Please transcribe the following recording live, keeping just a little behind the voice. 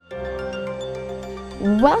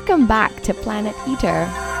Welcome back to Planet Eater.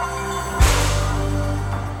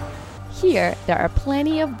 Here, there are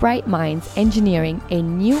plenty of bright minds engineering a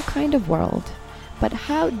new kind of world. But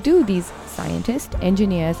how do these scientists,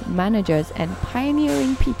 engineers, managers, and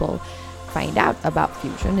pioneering people find out about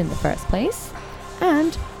fusion in the first place?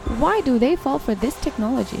 And why do they fall for this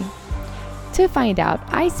technology? To find out,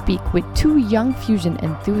 I speak with two young fusion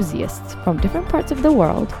enthusiasts from different parts of the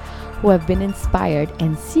world who have been inspired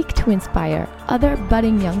and seek to inspire other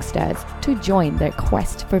budding youngsters to join their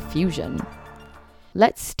quest for fusion.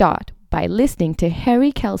 Let's start by listening to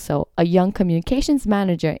Harry Kelso, a young communications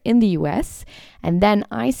manager in the US, and then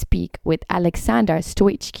I speak with Aleksandar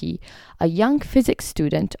Stojcheski, a young physics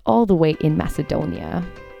student all the way in Macedonia.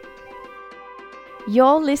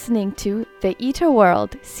 You're listening to The Eater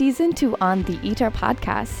World, Season 2 on the Eater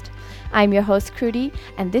podcast. I'm your host, Kruti,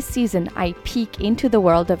 and this season I peek into the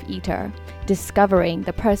world of Eater, discovering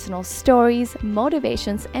the personal stories,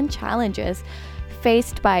 motivations, and challenges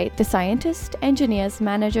faced by the scientists, engineers,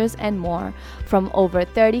 managers, and more from over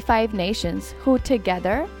 35 nations who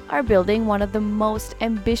together are building one of the most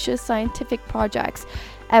ambitious scientific projects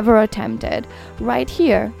ever attempted right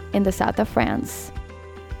here in the south of France.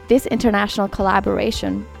 This international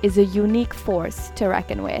collaboration is a unique force to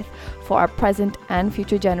reckon with for our present and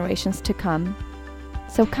future generations to come.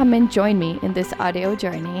 So come and join me in this audio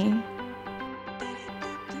journey.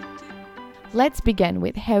 Let's begin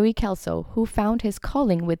with Harry Kelso, who found his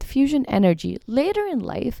calling with fusion energy later in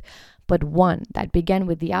life, but one that began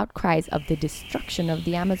with the outcries of the destruction of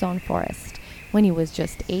the Amazon forest when he was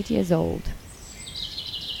just 8 years old.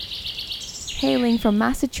 Hailing from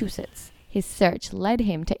Massachusetts, his search led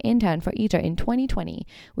him to intern for ITER in 2020,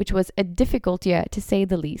 which was a difficult year to say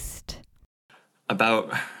the least.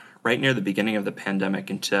 About right near the beginning of the pandemic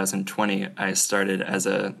in 2020, I started as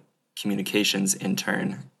a communications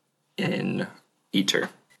intern in ITER.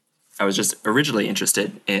 I was just originally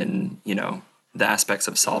interested in, the aspects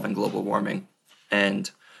of solving global warming. And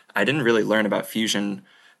I didn't really learn about fusion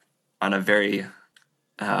on a very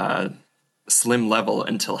slim level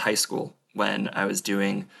until high school when I was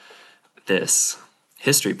doing this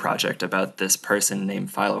history project about this person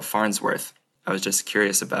named Philo Farnsworth. I was just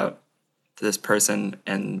curious about this person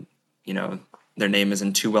and, their name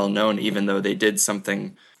isn't too well known, even though they did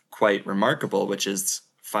something quite remarkable, which is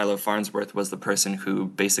Philo Farnsworth was the person who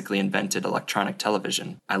basically invented electronic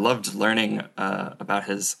television. I loved learning about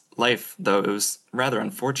his life, though it was rather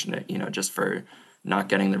unfortunate, just for not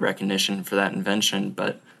getting the recognition for that invention.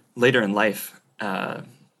 But later in life,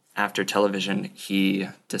 after television, he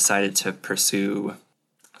decided to pursue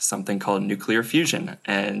something called nuclear fusion.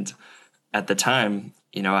 And at the time,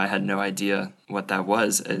 I had no idea what that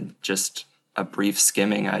was. Just a brief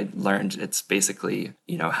skimming, I learned it's basically,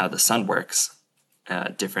 how the sun works.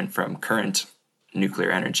 Different from current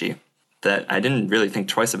nuclear energy, that I didn't really think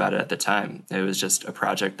twice about it at the time. It was just a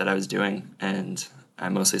project that I was doing, and I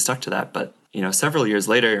mostly stuck to that. But, several years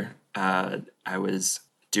later, I was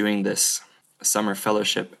doing this summer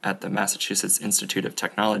fellowship at the Massachusetts Institute of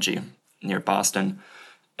Technology near Boston,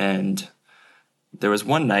 and there was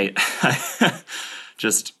one night I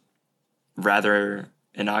just rather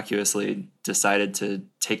innocuously decided to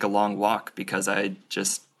take a long walk because I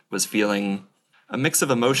just was feeling a mix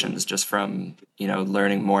of emotions just from,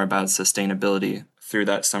 learning more about sustainability through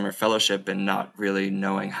that summer fellowship and not really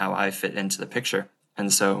knowing how I fit into the picture.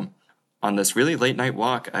 And so on this really late night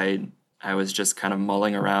walk, I was just kind of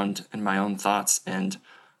mulling around in my own thoughts. And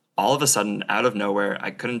all of a sudden, out of nowhere,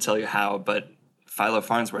 I couldn't tell you how, but Philo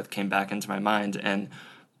Farnsworth came back into my mind. And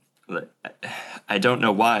I don't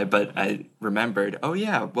know why, but I remembered, oh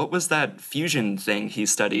yeah, what was that fusion thing he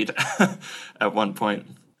studied at one point?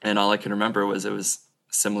 And all I can remember was it was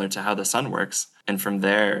similar to how the sun works. And from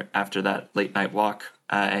there, after that late night walk,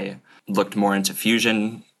 I looked more into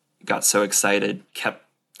fusion, got so excited, kept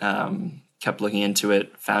looking into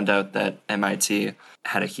it, found out that MIT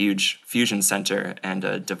had a huge fusion center and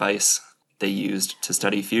a device they used to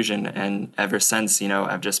study fusion. And ever since,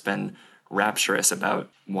 I've just been rapturous about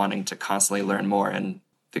wanting to constantly learn more. And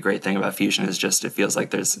the great thing about fusion is just it feels like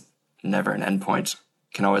there's never an end point.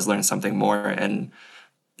 You can always learn something more. And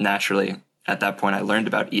naturally, at that point, I learned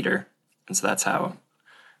about ITER. And so that's how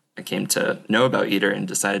I came to know about ITER and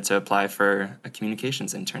decided to apply for a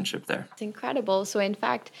communications internship there. It's incredible. So in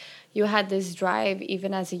fact, you had this drive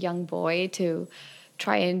even as a young boy to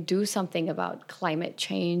try and do something about climate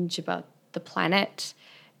change, about the planet.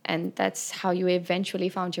 And that's how you eventually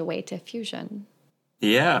found your way to fusion.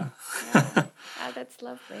 Yeah. That's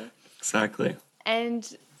lovely. Exactly.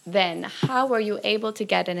 And then how were you able to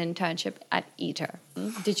get an internship at ITER?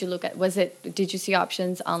 Did you did you see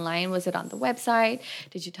options online? Was it on the website?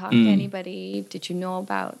 Did you talk to anybody? Did you know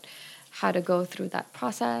about how to go through that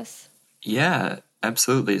process? Yeah,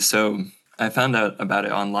 absolutely. So I found out about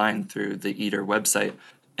it online through the ITER website.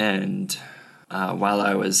 And while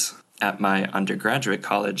I was at my undergraduate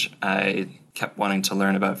college, I kept wanting to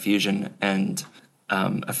learn about fusion. And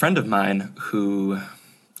a friend of mine who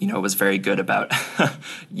was very good about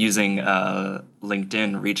using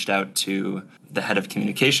LinkedIn, reached out to the head of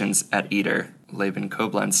communications at ITER, Laban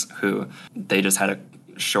Koblenz, who they just had a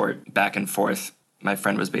short back and forth. My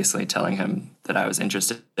friend was basically telling him that I was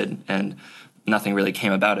interested, and nothing really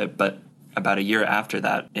came about it. But about a year after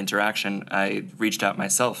that interaction, I reached out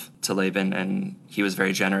myself to Laban, and he was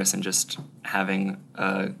very generous in just having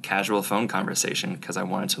a casual phone conversation because I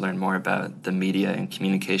wanted to learn more about the media and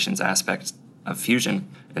communications aspect of fusion.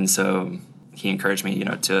 And so he encouraged me,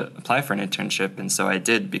 to apply for an internship. And so I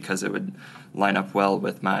did, because it would line up well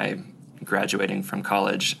with my graduating from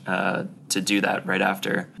college, to do that right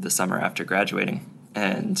after the summer after graduating.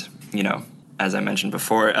 And, as I mentioned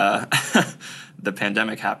before, the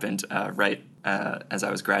pandemic happened right as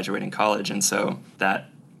I was graduating college. And so that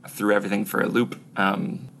threw everything for a loop.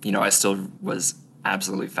 I still was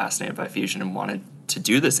absolutely fascinated by fusion and wanted to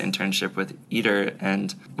do this internship with ITER,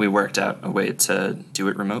 and we worked out a way to do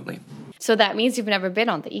it remotely. So that means you've never been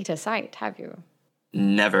on the ITER site, have you?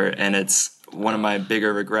 Never, and it's one of my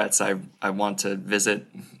bigger regrets. I want to visit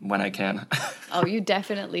when I can. Oh, you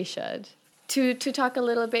definitely should. To talk a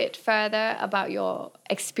little bit further about your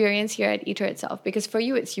experience here at ITER itself, because for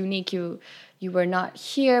you it's unique. You were not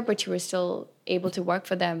here, but you were still able to work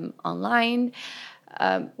for them online.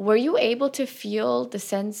 Were you able to feel the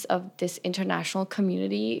sense of this international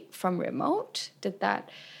community from remote?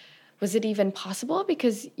 Was it even possible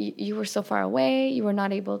because you were so far away, you were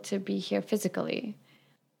not able to be here physically?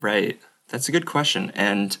 Right. That's a good question.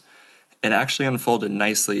 And it actually unfolded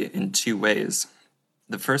nicely in two ways.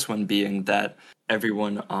 The first one being that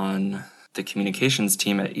everyone on the communications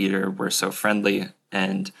team at ITER were so friendly,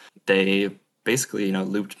 and they basically,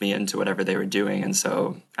 looped me into whatever they were doing. And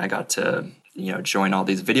so I got to join all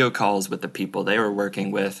these video calls with the people they were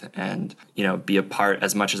working with, and, be a part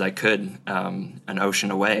as much as I could, an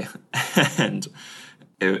ocean away. And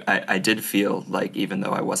I did feel like, even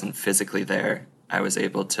though I wasn't physically there, I was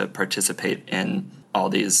able to participate in all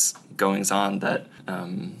these goings on that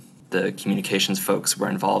the communications folks were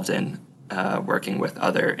involved in, working with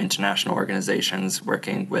other international organizations,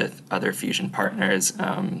 working with other fusion partners,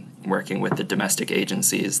 working with the domestic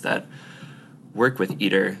agencies that work with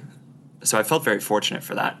ITER. So I felt very fortunate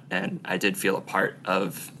for that, and I did feel a part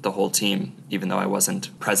of the whole team, even though I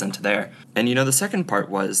wasn't present there. And, the second part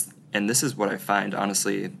was, and this is what I find,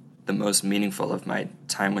 honestly, the most meaningful of my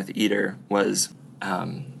time with ITER, was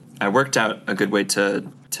I worked out a good way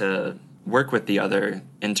to work with the other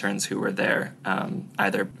interns who were there,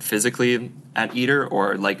 either physically at ITER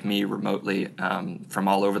or, like me, remotely, from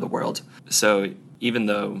all over the world. So even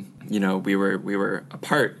though, we were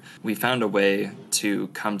apart, we found a way to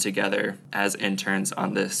come together as interns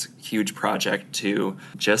on this huge project to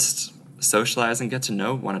just socialize and get to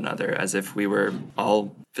know one another as if we were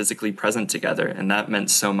all physically present together. And that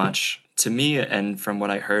meant so much to me, and from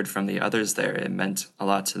what I heard from the others there, it meant a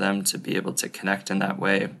lot to them to be able to connect in that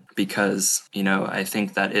way. Because, I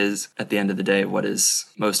think that is, at the end of the day, what is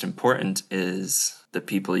most important is the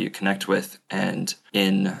people you connect with. And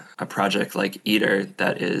in a project like ITER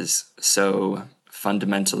that is so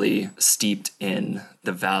fundamentally steeped in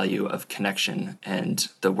the value of connection and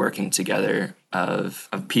the working together of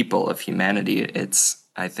people, of humanity,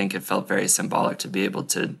 I think it felt very symbolic to be able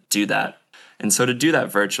to do that. And so to do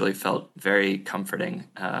that virtually felt very comforting.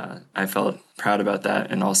 I felt proud about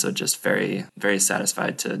that, and also just very, very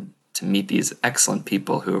satisfied to meet these excellent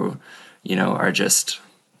people who, are just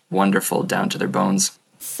wonderful down to their bones.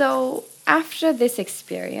 So after this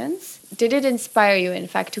experience, did it inspire you, in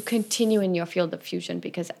fact, to continue in your field of fusion?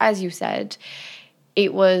 Because as you said,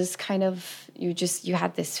 it was kind of, you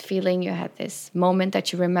had this feeling, you had this moment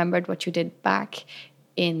that you remembered what you did back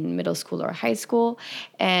in middle school or high school,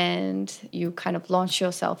 and you kind of launched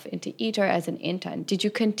yourself into ITER as an intern. Did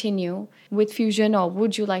you continue with fusion, or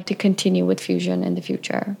would you like to continue with fusion in the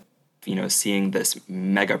future? Seeing this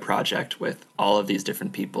mega project with all of these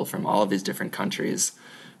different people from all of these different countries,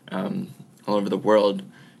 all over the world,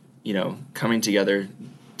 coming together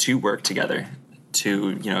to work together,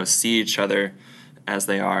 to, see each other as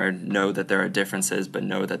they are, know that there are differences, but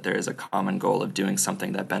know that there is a common goal of doing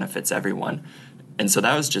something that benefits everyone. And so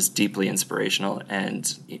that was just deeply inspirational,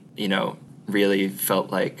 and, really felt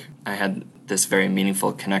like I had this very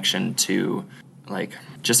meaningful connection to like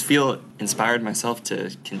just feel inspired myself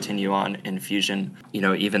to continue on in fusion,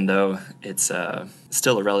 even though it's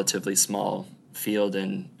still a relatively small field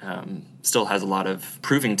and still has a lot of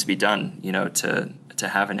proving to be done, to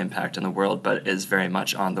have an impact in the world, but is very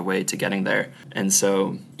much on the way to getting there. And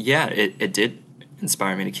so, yeah, it did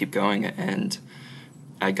inspire me to keep going. And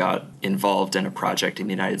I got involved in a project in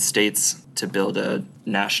the United States to build a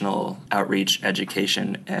national outreach,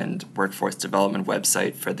 education, and workforce development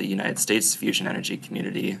website for the United States fusion energy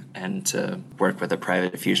community, and to work with a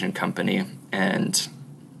private fusion company. And,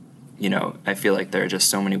 I feel like there are just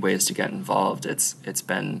so many ways to get involved. It's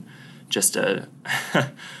been just a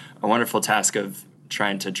a wonderful task of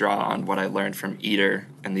trying to draw on what I learned from ITER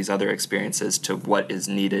and these other experiences to what is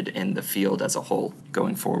needed in the field as a whole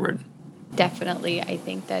going forward. Definitely. I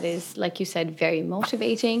think that is, like you said, very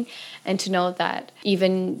motivating. And to know that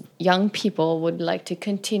even young people would like to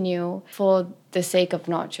continue for the sake of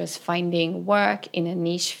not just finding work in a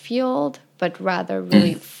niche field, but rather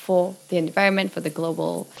really for the environment, for the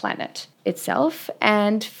global planet itself.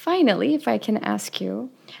 And finally, if I can ask you,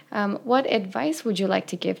 what advice would you like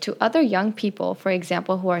to give to other young people, for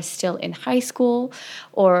example, who are still in high school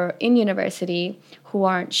or in university, who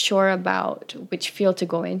aren't sure about which field to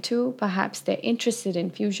go into? Perhaps they're interested in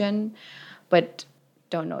fusion, but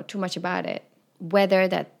don't know too much about it. Whether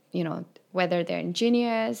they're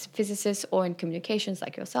engineers, physicists, or in communications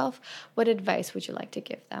like yourself, what advice would you like to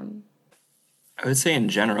give them? I would say in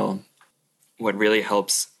general, what really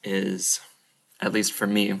helps is, at least for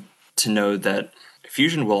me, to know that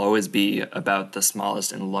fusion will always be about the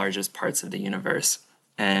smallest and largest parts of the universe.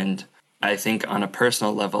 And I think on a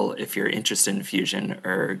personal level, if you're interested in fusion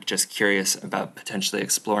or just curious about potentially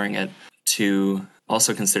exploring it, to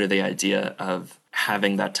also consider the idea of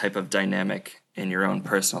having that type of dynamic in your own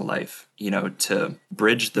personal life, to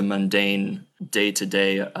bridge the mundane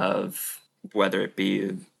day-to-day of whether it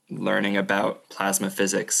be learning about plasma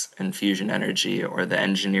physics and fusion energy, or the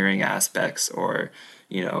engineering aspects, or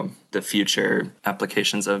the future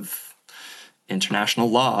applications of international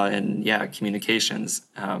law and communications,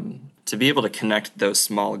 to be able to connect those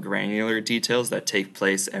small granular details that take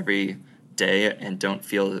place every day and don't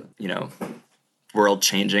feel world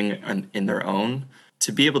changing in their own,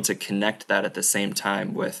 to be able to connect that at the same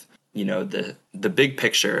time with the big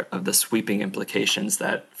picture of the sweeping implications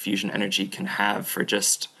that fusion energy can have for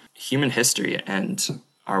just human history and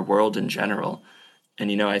our world in general.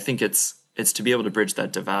 And I think it's to be able to bridge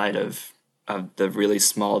that divide of the really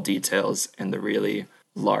small details and the really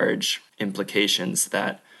large implications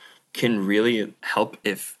that can really help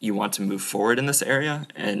if you want to move forward in this area,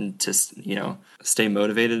 and to stay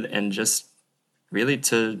motivated and just really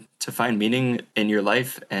to find meaning in your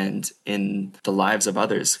life and in the lives of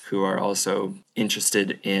others who are also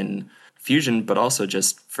interested in fusion, but also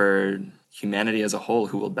just for humanity as a whole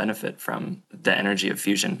who will benefit from the energy of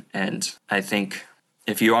fusion. And I think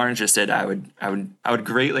if you are interested, I would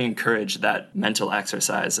greatly encourage that mental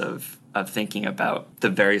exercise of thinking about the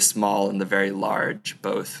very small and the very large,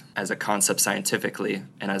 both as a concept scientifically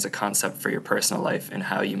and as a concept for your personal life and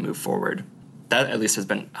how you move forward. That at least has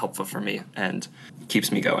been helpful for me and keeps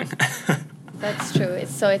me going. That's true.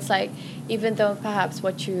 It's like, even though perhaps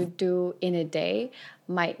what you do in a day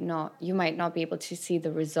you might not be able to see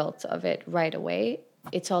the results of it right away,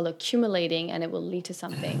 it's all accumulating and it will lead to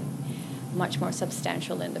something much more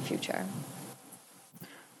substantial in the future.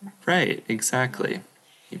 Right, exactly.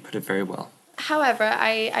 You put it very well. However,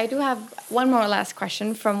 I do have one more last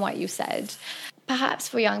question from what you said. Perhaps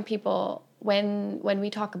for young people, when we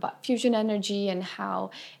talk about fusion energy and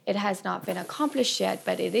how it has not been accomplished yet,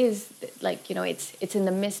 but it is it's in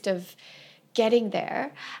the midst of getting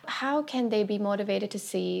there, how can they be motivated to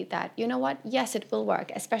see that, yes, it will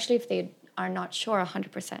work, especially if they are not sure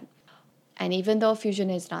 100%. And even though fusion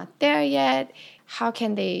is not there yet, how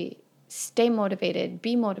can they stay motivated,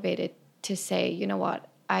 be motivated to say,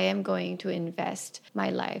 I am going to invest my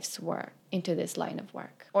life's work into this line of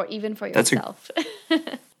work, or even for yourself?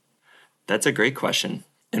 That's a great question.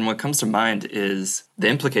 And what comes to mind is the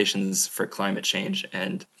implications for climate change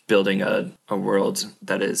and building a world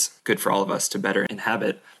that is good for all of us to better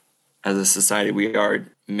inhabit. As a society, we are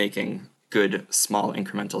making good, small,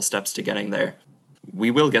 incremental steps to getting there.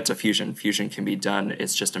 We will get to fusion. Fusion can be done.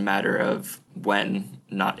 It's just a matter of when,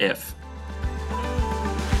 not if.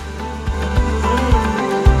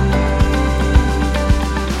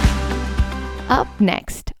 Up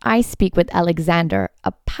next, I speak with Aleksandar,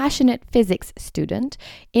 a passionate physics student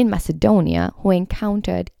in Macedonia who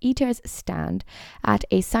encountered ITER's stand at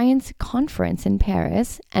a science conference in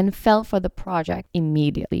Paris and fell for the project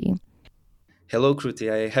immediately. Hello, Kruti.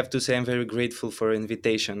 I have to say I'm very grateful for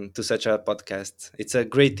invitation to such a podcast. It's a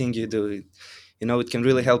great thing you do. It can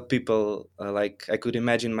really help people. Like I could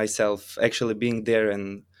imagine myself actually being there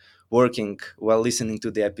and working while listening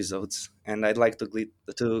to the episodes. And I'd like to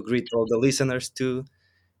greet all the listeners too.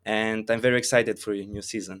 And I'm very excited for your new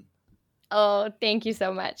season. Oh, thank you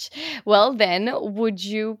so much. Well, then, would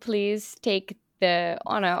you please take the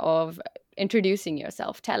honor of introducing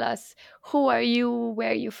yourself? Tell us, who are you?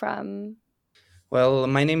 Where are you from? Well,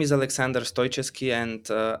 my name is Aleksandar Stojcheski, and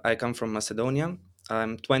I come from Macedonia.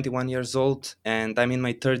 I'm 21 years old, and I'm in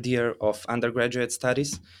my third year of undergraduate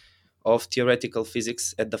studies of theoretical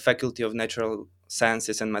physics at the Faculty of Natural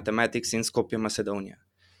Sciences and Mathematics in Skopje, Macedonia.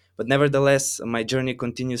 But nevertheless, my journey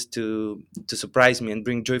continues to surprise me and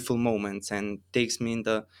bring joyful moments and takes me in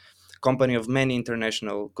the company of many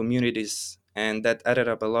international communities, and that added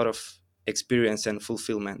up a lot of experience and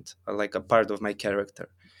fulfillment, like a part of my character.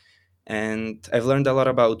 And I've learned a lot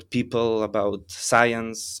about people, about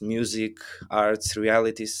science, music, arts,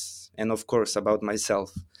 realities, and of course about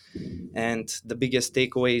myself. And the biggest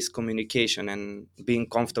takeaway is communication and being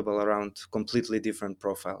comfortable around completely different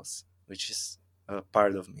profiles, which is a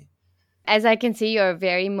part of me. As I can see, you're a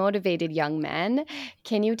very motivated young man.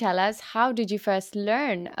 Can you tell us how did you first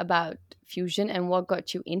learn about fusion and what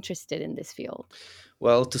got you interested in this field?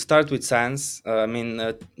 Well, to start with science,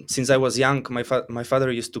 since I was young, my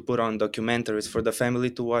father used to put on documentaries for the family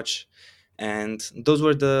to watch, and those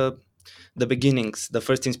were the beginnings, the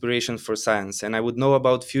first inspiration for science. And I would know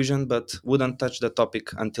about fusion, but wouldn't touch the topic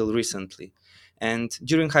until recently. And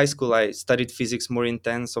during high school, I studied physics more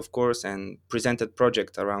intense, of course, and presented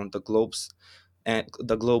project around the globe,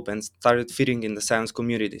 and started fitting in the science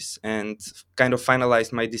communities, and kind of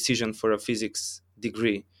finalized my decision for a physics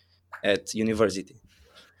degree at university.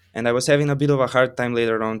 And I was having a bit of a hard time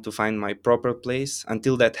later on to find my proper place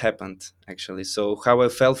until that happened, actually. So how I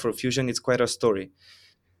fell for fusion, it's quite a story.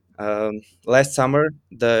 Last summer,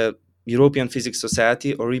 the European Physics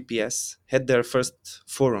Society, or EPS, had their first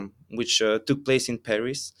forum, which took place in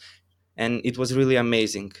Paris, and it was really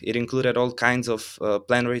amazing. It included all kinds of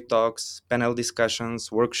plenary talks, panel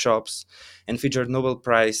discussions, workshops, and featured Nobel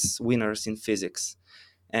Prize winners in physics.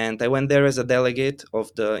 And I went there as a delegate of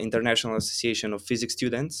the International Association of Physics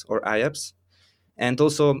Students, or IAPS, and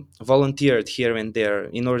also volunteered here and there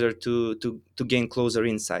in order to gain closer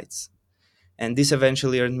insights. And this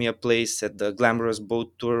eventually earned me a place at the glamorous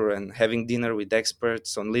boat tour and having dinner with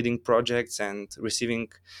experts on leading projects and receiving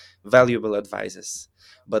valuable advices.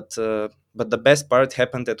 But the best part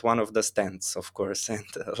happened at one of the stands, of course. And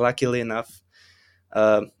luckily enough,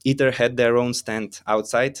 ITER had their own stand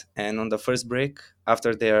outside. And on the first break,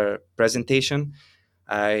 after their presentation,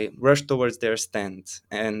 I rushed towards their stand.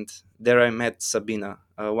 And there I met Sabina,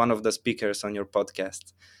 one of the speakers on your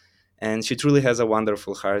podcast, and she truly has a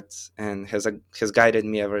wonderful heart and has guided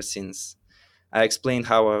me ever since. I explained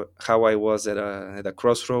how I was at a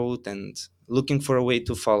crossroad and looking for a way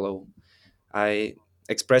to follow. I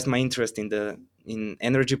expressed my interest in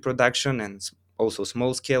energy production and also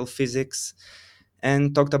small scale physics,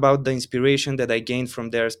 and talked about the inspiration that I gained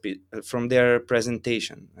from their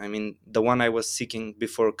presentation. I mean, the one I was seeking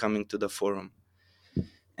before coming to the forum.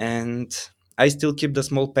 And I still keep the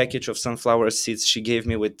small package of sunflower seeds she gave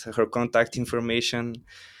me with her contact information,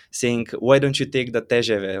 saying, "Why don't you take the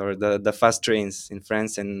TGV, or the fast trains in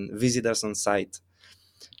France, and visit us on site?"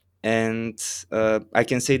 And I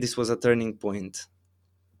can say this was a turning point.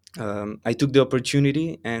 I took the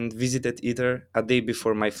opportunity and visited either a day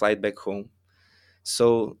before my flight back home.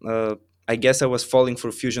 So I guess I was falling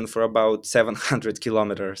for fusion for about 700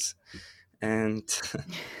 kilometers. And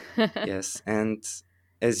yes, and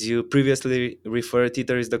as you previously referred,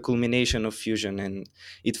 ITER is the culmination of fusion, and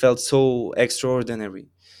it felt so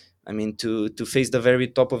extraordinary. I mean, to face the very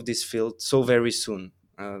top of this field so very soon.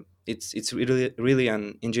 It's really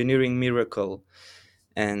an engineering miracle,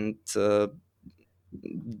 and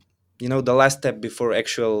the last step before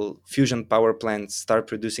actual fusion power plants start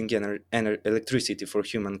producing electricity for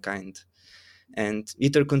humankind. And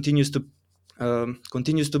ITER continues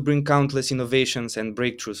to bring countless innovations and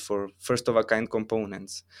breakthroughs for first of a kind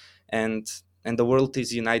components, and and the world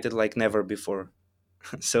is united like never before.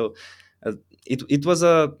 So uh, it was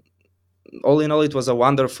a all in all, it was a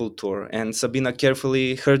wonderful tour, and Sabina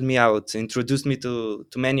carefully heard me out, introduced me to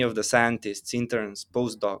many of the scientists, interns,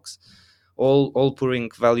 postdocs, all pouring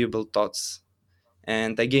valuable thoughts.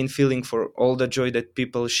 And I gain feeling for all the joy that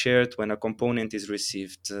people shared when a component is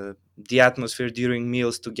received, the atmosphere during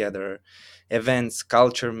meals together, events,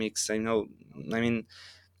 culture mix. I mean,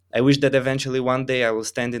 I wish that eventually one day I will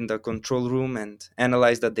stand in the control room and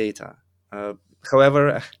analyze the data.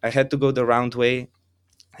 However, I had to go the round way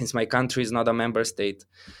since my country is not a member state.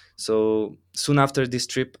 So soon after this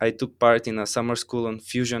trip, I took part in a summer school on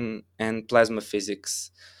fusion and plasma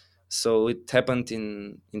physics. So it happened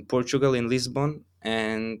in Portugal, in Lisbon,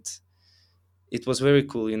 and it was very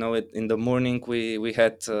cool. In the morning we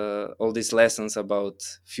had all these lessons about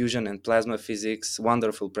fusion and plasma physics,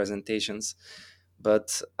 wonderful presentations.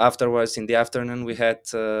 But afterwards, in the afternoon, we had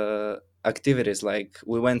activities like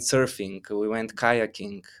we went surfing, we went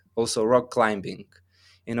kayaking, also rock climbing.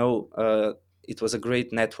 It was a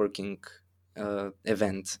great networking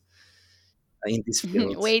event in this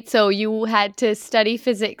field. Wait, so you had to study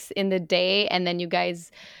physics in the day and then you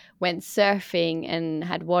guys went surfing and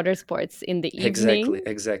had water sports in the Exactly, evening?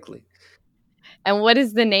 exactly. And what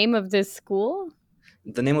is the name of this school?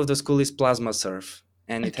 The name of the school is Plasma Surf,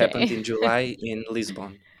 and it happened Okay. in July in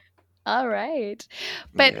Lisbon. All right.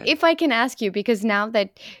 But Yeah. if I can ask you, because now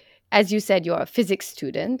that, as you said, you're a physics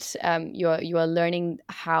student, you are learning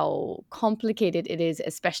how complicated it is,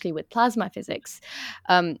 especially with plasma physics.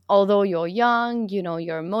 Although you're young,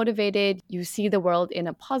 you're motivated, you see the world in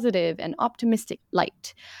a positive and optimistic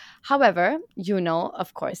light. However,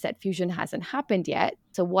 of course, that fusion hasn't happened yet.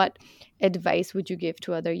 So, what advice would you give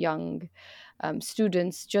to other young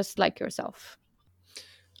students just like yourself?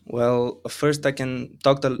 Well, first I can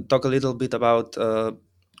talk a little bit about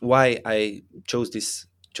why I chose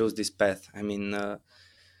this path. I mean,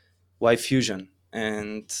 why fusion,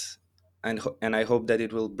 and I hope that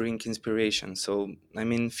it will bring inspiration. So I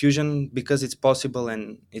mean, fusion because it's possible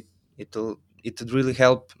and it would really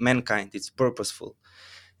help mankind. It's purposeful,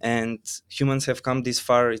 and humans have come this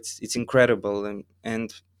far. It's incredible,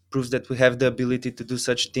 and proves that we have the ability to do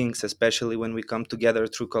such things, especially when we come together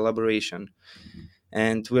through collaboration.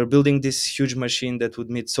 And we're building this huge machine that would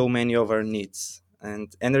meet so many of our needs, and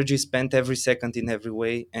energy is spent every second in every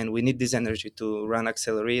way, and we need this energy to run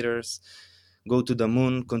accelerators, go to the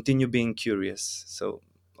moon, continue being curious. So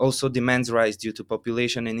also demands rise due to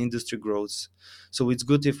population and industry growth, so it's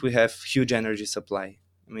good if we have huge energy supply.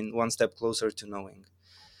 I mean, one step closer to knowing.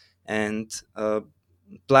 And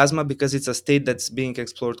plasma because it's a state that's being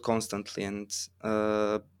explored constantly, and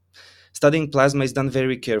studying plasma is done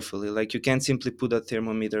very carefully. Like, you can't simply put a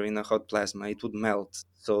thermometer in a hot plasma, it would melt.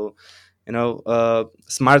 So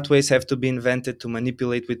smart ways have to be invented to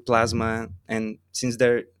manipulate with plasma, and since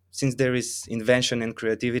there is invention and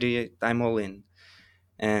creativity, I'm all in.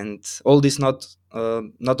 And all this not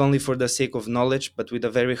only for the sake of knowledge, but with a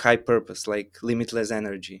very high purpose, like limitless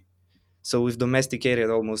energy. So we've domesticated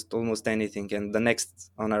almost anything, and the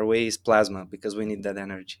next on our way is plasma because we need that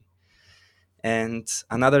energy. And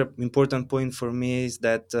another important point for me is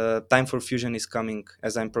that time for fusion is coming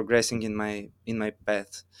as I'm progressing in my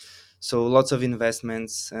path. So lots of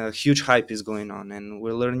investments, huge hype is going on, and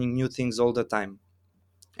we're learning new things all the time.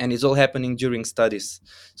 And it's all happening during studies.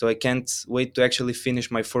 So I can't wait to actually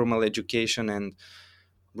finish my formal education and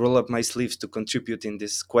roll up my sleeves to contribute in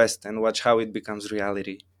this quest and watch how it becomes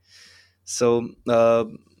reality. So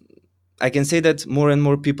I can say that more and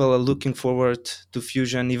more people are looking forward to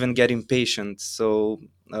fusion, even get impatient. So,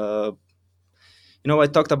 I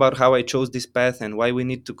talked about how I chose this path and why we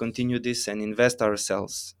need to continue this and invest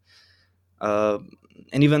ourselves. Uh,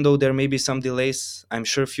 and even though there may be some delays, I'm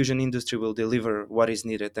sure fusion industry will deliver what is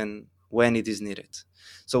needed and when it is needed.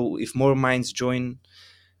 So if more minds join,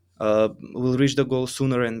 we'll reach the goal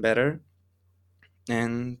sooner and better.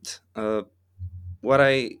 And what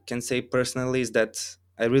I can say personally is that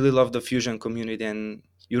I really love the fusion community, and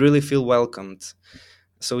you really feel welcomed.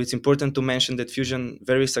 So it's important to mention that fusion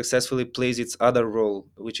very successfully plays its other role,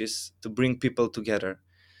 which is to bring people together.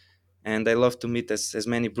 And I love to meet as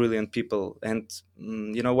many brilliant people. And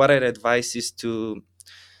what I'd advise is to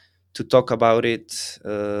talk about it,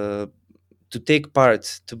 to take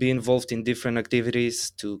part, to be involved in different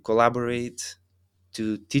activities, to collaborate,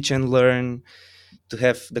 to teach and learn, to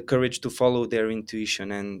have the courage to follow their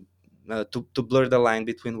intuition, and to blur the line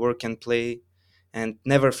between work and play, and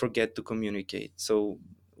never forget to communicate. So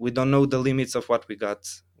we don't know the limits of what we got.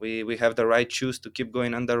 We have the right shoes to keep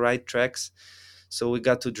going on the right tracks. So we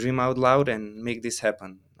got to dream out loud and make this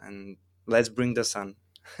happen. And let's bring the sun.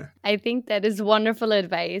 I think that is wonderful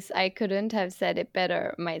advice. I couldn't have said it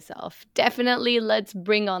better myself. Definitely, let's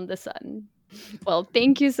bring on the sun. Well,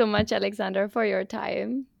 thank you so much, Aleksandar, for your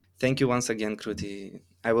time. Thank you once again, Kruti.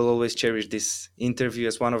 I will always cherish this interview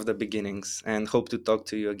as one of the beginnings and hope to talk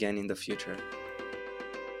to you again in the future.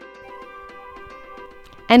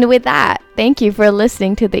 And with that, thank you for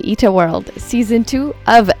listening to the ITER World, Season 2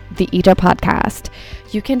 of the ITER Podcast.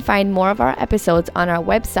 You can find more of our episodes on our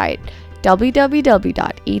website,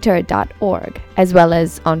 www.eater.org, as well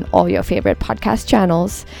as on all your favorite podcast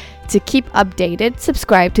channels. To keep updated,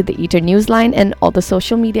 subscribe to the Eater Newsline and all the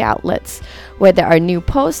social media outlets, where there are new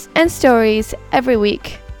posts and stories every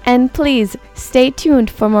week. And please stay tuned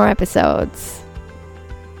for more episodes.